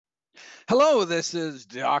Hello, this is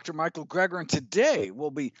Dr. Michael Greger, and today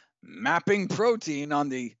we'll be mapping protein on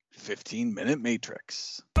the 15-minute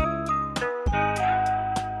matrix.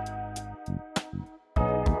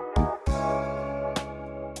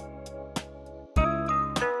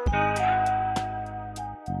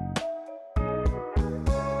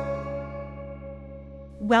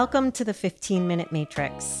 Welcome to the 15-Minute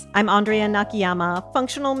Matrix. I'm Andrea Nakayama,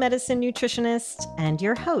 functional medicine nutritionist and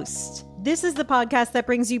your host. This is the podcast that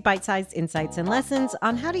brings you bite-sized insights and lessons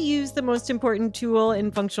on how to use the most important tool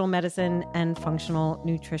in functional medicine and functional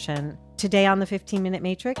nutrition. Today on the 15-Minute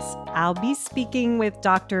Matrix, I'll be speaking with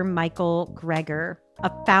Dr. Michael Greger,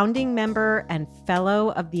 a founding member and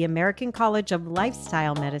fellow of the American College of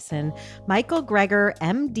Lifestyle Medicine. Michael Greger,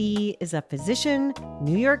 MD, is a physician,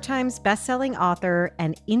 New York Times bestselling author,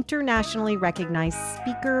 and internationally recognized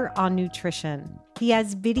speaker on nutrition. He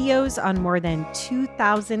has videos on more than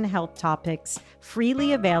 2,000 health topics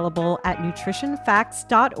freely available at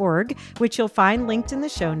nutritionfacts.org, which you'll find linked in the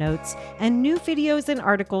show notes, and new videos and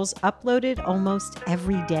articles uploaded almost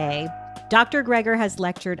every day. Dr. Greger has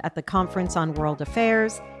lectured at the Conference on World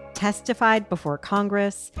Affairs, testified before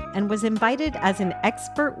Congress, and was invited as an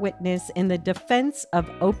expert witness in the defense of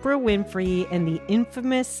Oprah Winfrey in the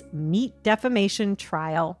infamous meat defamation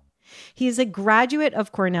trial. He is a graduate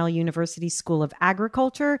of Cornell University School of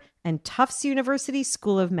Agriculture and Tufts University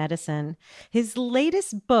School of Medicine. His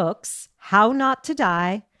latest books, How Not to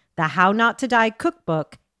Die, The How Not to Die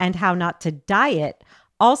Cookbook, and How Not to Diet,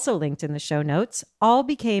 also linked in the show notes, all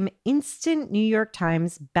became instant New York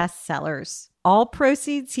Times bestsellers. All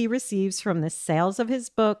proceeds he receives from the sales of his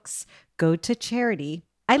books go to charity.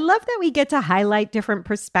 I love that we get to highlight different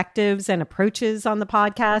perspectives and approaches on the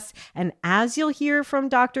podcast. And as you'll hear from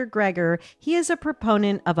Dr. Greger, he is a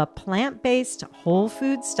proponent of a plant-based whole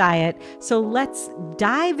foods diet. So let's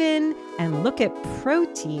dive in and look at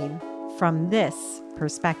protein from this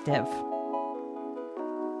perspective.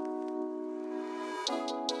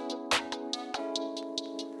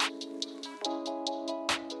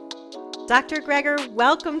 Dr. Greger,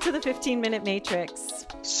 welcome to the 15-Minute Matrix.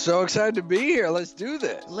 So excited to be here. Let's do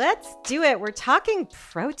this. Let's do it. We're talking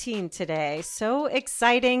protein today. So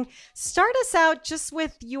exciting. Start us out just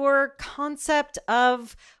with your concept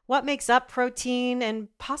of what makes up protein and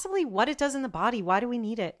possibly what it does in the body. Why do we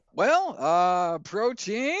need it? Well,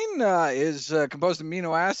 protein is composed of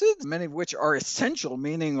amino acids, many of which are essential,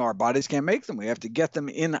 meaning our bodies can't make them. We have to get them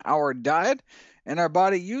in our diet. And our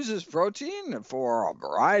body uses protein for a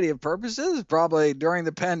variety of purposes, probably during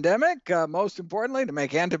the pandemic, most importantly, to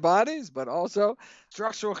make antibodies, but also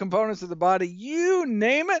structural components of the body. You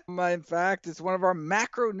name it. In fact, it's one of our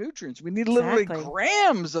macronutrients. We need literally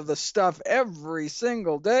grams of the stuff every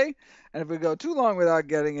single day. And if we go too long without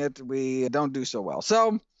getting it, we don't do so well.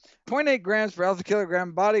 So 0.8 grams per healthy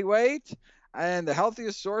kilogram body weight. And the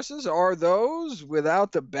healthiest sources are those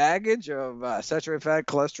without the baggage of saturated fat,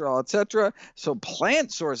 cholesterol, etc. So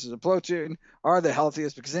plant sources of protein are the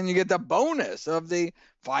healthiest because then you get the bonus of the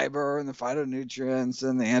fiber and the phytonutrients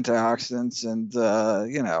and the antioxidants and,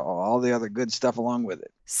 all the other good stuff along with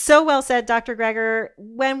it. So well said, Dr. Greger.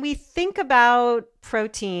 When we think about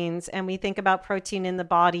proteins and we think about protein in the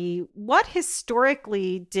body, what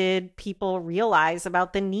historically did people realize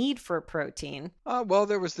about the need for protein? Well,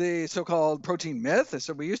 there was the so-called protein myth.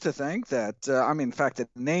 So we used to think that, in fact, the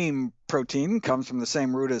name protein comes from the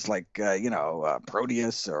same root as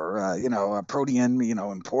proteus or, protein,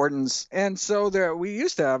 importance. And so we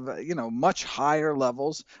used to have, much higher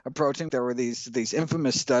levels of protein. There were these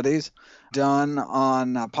infamous studies done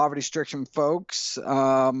on poverty-stricken folks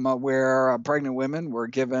where pregnant women were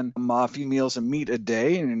given a few meals of meat a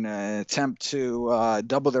day in an attempt to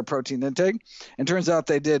double their protein intake. And turns out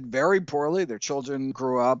they did very poorly. Their children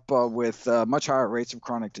grew up with much higher rates of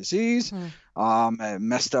chronic disease,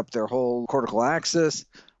 messed up their whole cortical axis.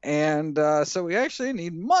 And so we actually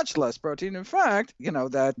need much less protein. In fact,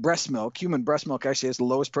 that breast milk, human breast milk actually has the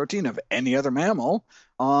lowest protein of any other mammal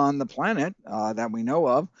on the planet that we know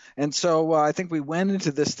of. And so I think we went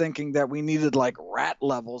into this thinking that we needed like rat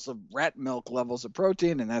milk levels of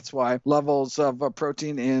protein. And that's why levels of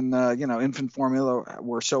protein in, infant formula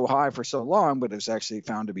were so high for so long, but it was actually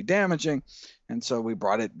found to be damaging. And so we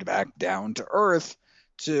brought it back down to earth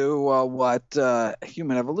to what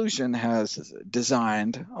human evolution has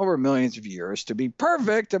designed over millions of years to be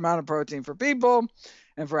perfect amount of protein for people.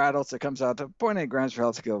 And for adults, it comes out to 0.8 grams per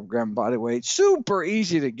healthy kilogram body weight. Super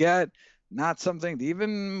easy to get. not something to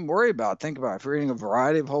even worry about. Think about it. If you're eating a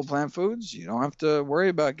variety of whole plant foods, you don't have to worry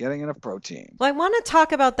about getting enough protein. Well, I want to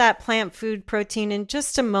talk about that plant food protein in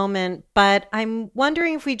just a moment, but I'm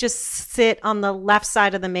wondering if we just sit on the left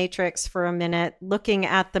side of the matrix for a minute, looking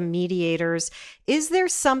at the mediators. Is there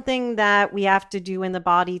something that we have to do in the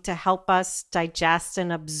body to help us digest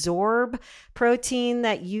and absorb protein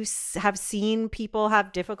that you have seen people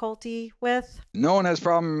have difficulty with? No one has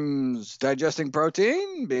problems digesting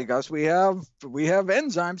protein because we have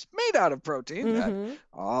enzymes made out of protein that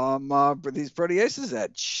these proteases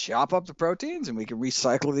that chop up the proteins, and we can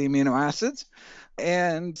recycle the amino acids.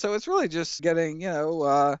 And so it's really just getting,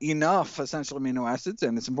 enough essential amino acids.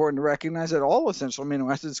 And it's important to recognize that all essential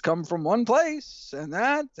amino acids come from one place, and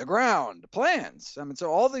that's the ground, plants.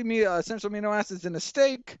 So all the essential amino acids in a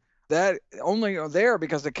steak that only are there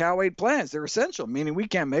because the cow ate plants. They're essential, meaning we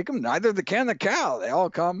can't make them. Neither can the cow. They all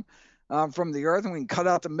come from the earth, and we can cut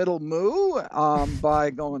out the middle moo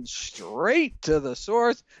by going straight to the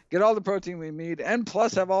source, get all the protein we need, and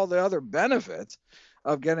plus have all the other benefits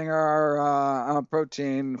of getting our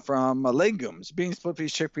protein from legumes, beans, split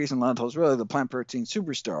peas, chickpeas, and lentils, really the plant protein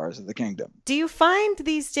superstars of the kingdom. Do you find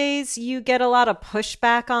these days you get a lot of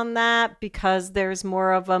pushback on that because there's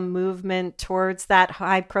more of a movement towards that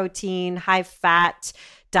high protein, high fat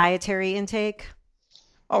dietary intake?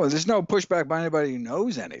 Oh, there's no pushback by anybody who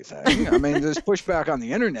knows anything. I mean, there's pushback on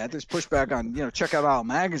the internet. There's pushback on, check out our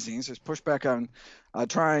magazines. There's pushback on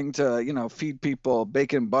trying to, feed people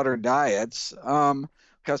bacon butter diets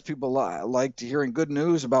because people like to hearing good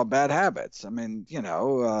news about bad habits. I mean,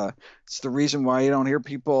 it's the reason why you don't hear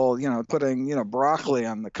people, putting, broccoli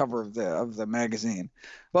on the cover of the magazine.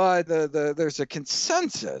 But there's a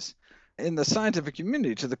consensus in the scientific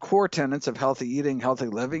community to the core tenets of healthy eating, healthy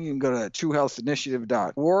living. You can go to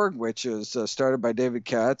truehealthinitiative.org, which is started by David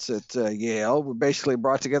Katz at Yale. We basically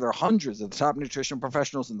brought together hundreds of the top nutrition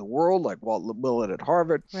professionals in the world, like Walt Willett at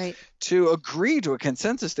Harvard, right, to agree to a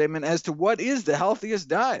consensus statement as to what is the healthiest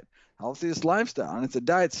diet, healthiest lifestyle. And it's a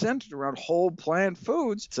diet centered around whole plant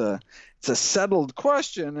foods. It's a settled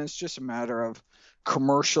question. It's just a matter of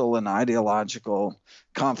commercial and ideological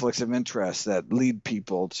conflicts of interest that lead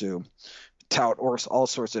people to tout all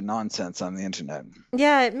sorts of nonsense on the internet.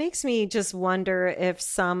 Yeah, it makes me just wonder if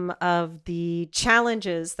some of the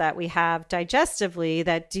challenges that we have digestively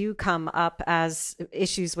that do come up as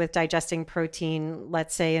issues with digesting protein,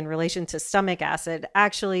 let's say in relation to stomach acid,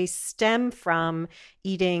 actually stem from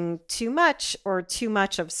eating too much or too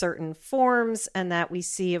much of certain forms, and that we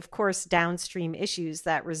see, of course, downstream issues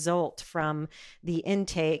that result from the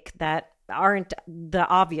intake that aren't the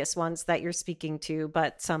obvious ones that you're speaking to,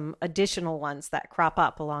 but some additional ones that crop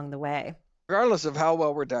up along the way. Regardless of how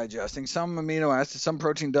well we're digesting, some amino acids, some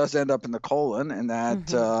protein does end up in the colon, and that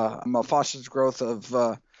fosters growth of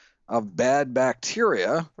bad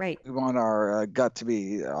bacteria. Right. We want our gut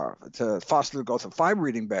to foster the growth of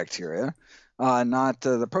fiber-eating bacteria, not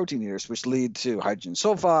the protein eaters, which lead to hydrogen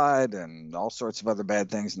sulfide and all sorts of other bad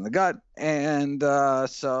things in the gut. And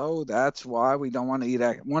so that's why we don't want to eat.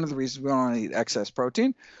 One of the reasons we don't want to eat excess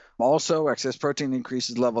protein. Also, excess protein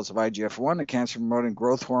increases levels of IGF-1, a cancer-promoting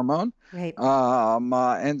growth hormone. Right.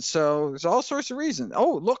 And so there's all sorts of reasons.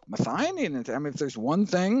 Oh, look, methionine. I mean, if there's one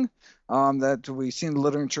thing that we see in the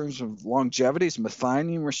literature in terms of longevity, is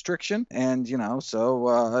methionine restriction. And, where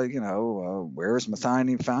is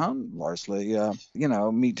methionine found? Largely,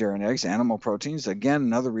 meat, dairy, and eggs, animal proteins. Again,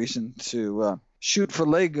 another reason to shoot for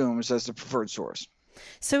legumes as the preferred source.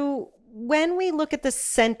 So when we look at the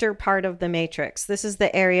center part of the matrix, this is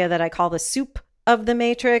the area that I call the soup of the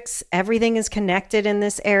matrix. Everything is connected in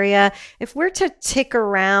this area. If we're to tick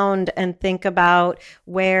around and think about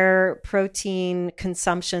where protein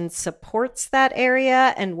consumption supports that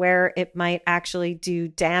area and where it might actually do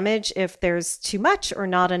damage if there's too much or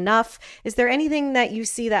not enough, is there anything that you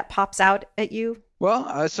see that pops out at you?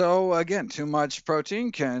 Well, so again, too much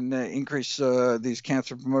protein can increase these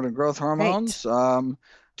cancer-promoting growth hormones. Right.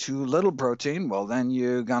 Too little protein, well, then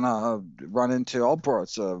you're gonna run into all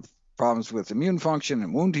sorts of problems with immune function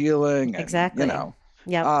and wound healing. And, exactly.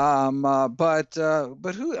 Yeah. But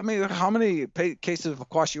who? I mean, how many cases of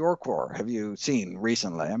kwashiorkor have you seen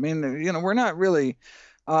recently? I mean, we're not really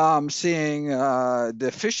seeing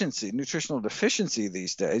nutritional deficiency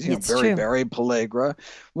these days. Beriberi, pellagra.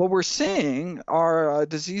 What we're seeing are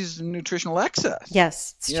diseases of nutritional excess.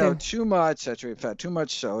 Yes, it's true. Too much saturated fat, too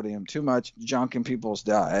much sodium, too much junk in people's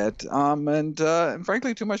diet, and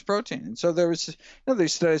frankly, too much protein. And so there was,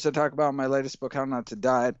 these studies I talk about in my latest book, How Not to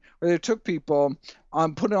Diet, where they took people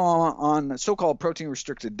put on so-called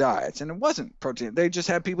protein-restricted diets, and it wasn't protein. They just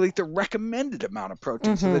had people eat the recommended amount of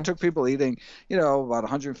protein. So they took people eating, about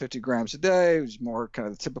 150 grams a day. It was more kind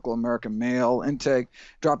of the typical American male intake,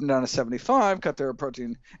 dropped them down to 75, cut their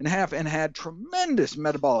protein in half, and had tremendous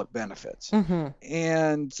metabolic benefits.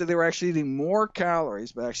 And so they were actually eating more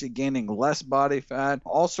calories, but actually gaining less body fat,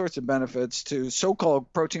 all sorts of benefits to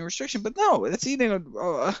so-called protein restriction. But no, it's eating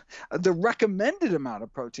the recommended amount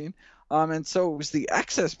of protein. And so it was the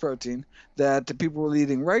excess protein that the people were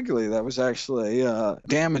eating regularly that was actually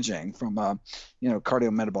damaging from a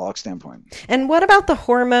cardiometabolic standpoint. And what about the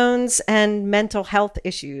hormones and mental health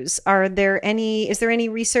issues? Is there any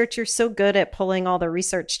research? You're so good at pulling all the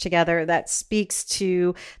research together that speaks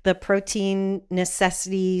to the protein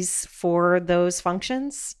necessities for those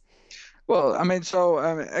functions? Well,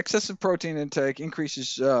 excessive protein intake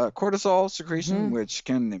increases cortisol secretion, which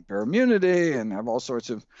can impair immunity and have all sorts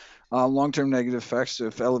of long-term negative effects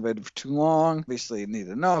if elevated for too long. Obviously, you need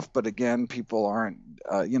enough, but again, people aren't,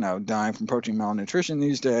 dying from protein malnutrition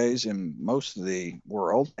these days in most of the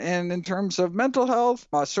world. And in terms of mental health,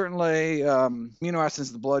 certainly amino acids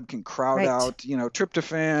in the blood can crowd out,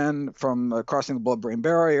 tryptophan from crossing the blood-brain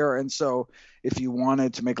barrier. And so if you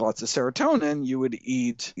wanted to make lots of serotonin, you would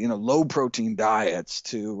eat, low protein diets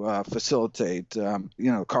to facilitate,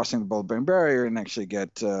 crossing the blood-brain barrier and actually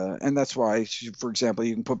get, and that's why, for example,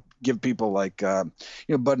 you can give people like,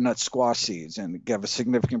 butternut squash seeds and have a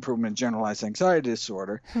significant improvement in generalized anxiety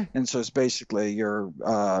disorder. And so it's basically you're,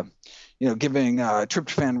 giving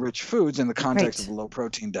tryptophan-rich foods in the context of a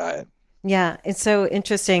low-protein diet. Yeah, it's so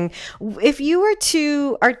interesting. If you were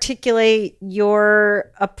to articulate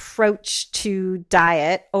your approach to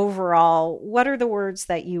diet overall, what are the words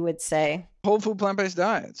that you would say? Whole food plant-based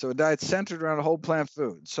diet. So a diet centered around a whole plant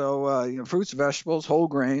food. So, fruits, vegetables, whole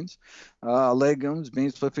grains, legumes,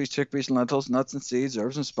 beans, split peas, chickpeas, lentils, nuts and seeds,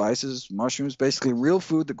 herbs and spices, mushrooms, basically real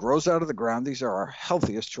food that grows out of the ground. These are our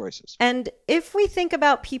healthiest choices. And if we think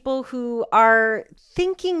about people who are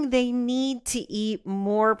thinking they need to eat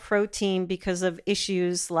more protein because of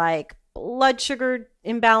issues like blood sugar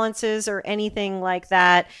imbalances or anything like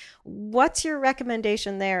that, what's your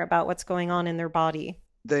recommendation there about what's going on in their body?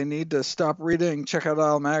 They need to stop reading checkout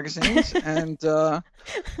aisle magazines and go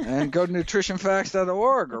to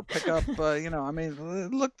nutritionfacts.org or pick up,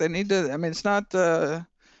 look, they need to, it's not,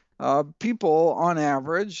 people on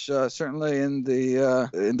average, certainly in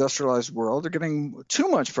the industrialized world, are getting too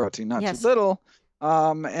much protein, not too little.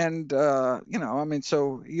 So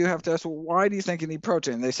you have to ask, well, why do you think you need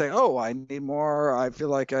protein? They say, oh, I need more. I feel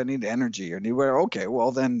like I need energy or need whatever. Okay,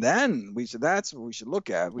 well, then that's what we should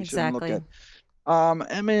look at. We shouldn't look at.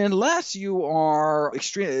 Unless you are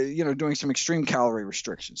extreme, doing some extreme calorie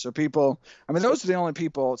restrictions. So people, those are the only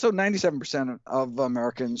people. So 97% of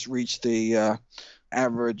Americans reach the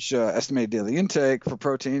average estimated daily intake for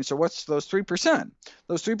protein. So what's those 3%?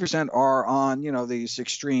 Those 3% are on, these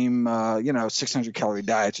extreme, 600 calorie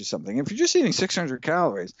diets or something. If you're just eating 600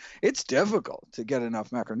 calories, it's difficult to get enough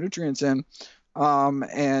macronutrients in.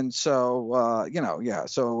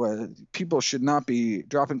 So people should not be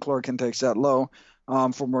dropping caloric intakes that low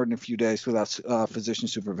for more than a few days without physician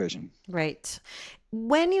supervision. Right.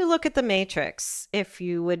 When you look at the matrix, if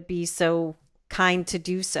you would be so kind to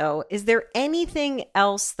do so, is there anything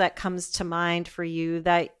else that comes to mind for you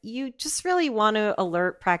that you just really want to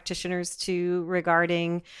alert practitioners to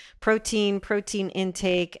regarding protein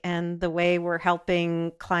intake and the way we're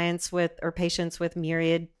helping clients with or patients with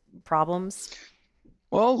myriad problems?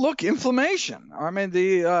 Well, look, inflammation.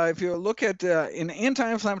 If you look at an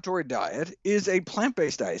anti-inflammatory diet is a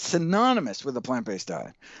plant-based diet, synonymous with a plant-based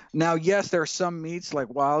diet. Now, yes, there are some meats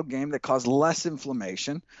like wild game that cause less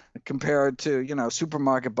inflammation compared to,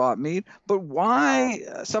 supermarket bought meat. But why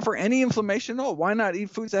suffer any inflammation at all? Why not eat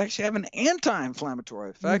foods that actually have an anti-inflammatory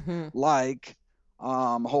effect, like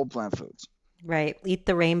whole plant foods? Right. Eat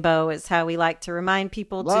the rainbow is how we like to remind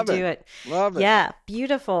people to do it. Love it. Yeah.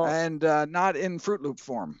 Beautiful. And not in Fruit Loop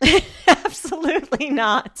form. Absolutely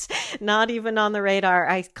not. Not even on the radar.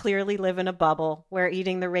 I clearly live in a bubble where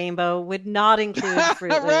eating the rainbow would not include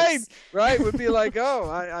Fruit Loops. Right. Would be like,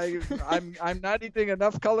 I'm not eating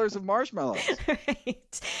enough colors of marshmallows.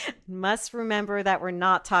 Right. Must remember that we're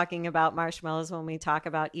not talking about marshmallows when we talk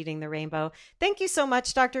about eating the rainbow. Thank you so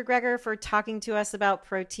much, Dr. Greger, for talking to us about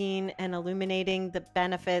protein and illuminating the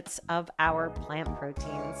benefits of our plant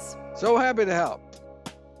proteins. So happy to help.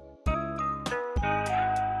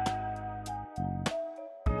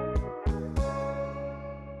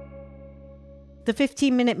 The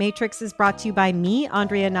 15-Minute Matrix is brought to you by me,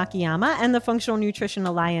 Andrea Nakayama, and the Functional Nutrition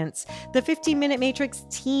Alliance. The 15-Minute Matrix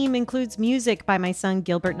team includes music by my son,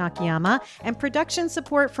 Gilbert Nakayama, and production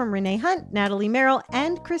support from Renee Hunt, Natalie Merrill,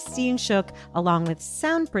 and Christine Shook, along with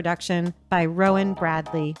sound production by Rowan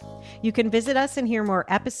Bradley. You can visit us and hear more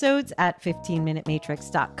episodes at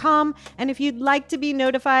 15minutematrix.com. And if you'd like to be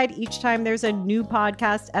notified each time there's a new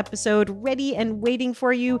podcast episode ready and waiting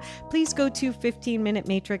for you, please go to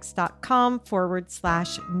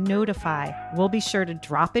 15minutematrix.com/notify. We'll be sure to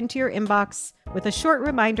drop into your inbox with a short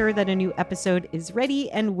reminder that a new episode is ready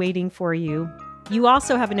and waiting for you. You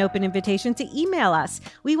also have an open invitation to email us.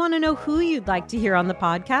 We want to know who you'd like to hear on the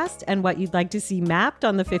podcast and what you'd like to see mapped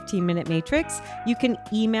on the 15-Minute Matrix. You can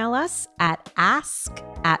email us at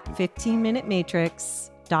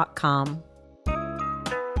ask@15minutematrix.com.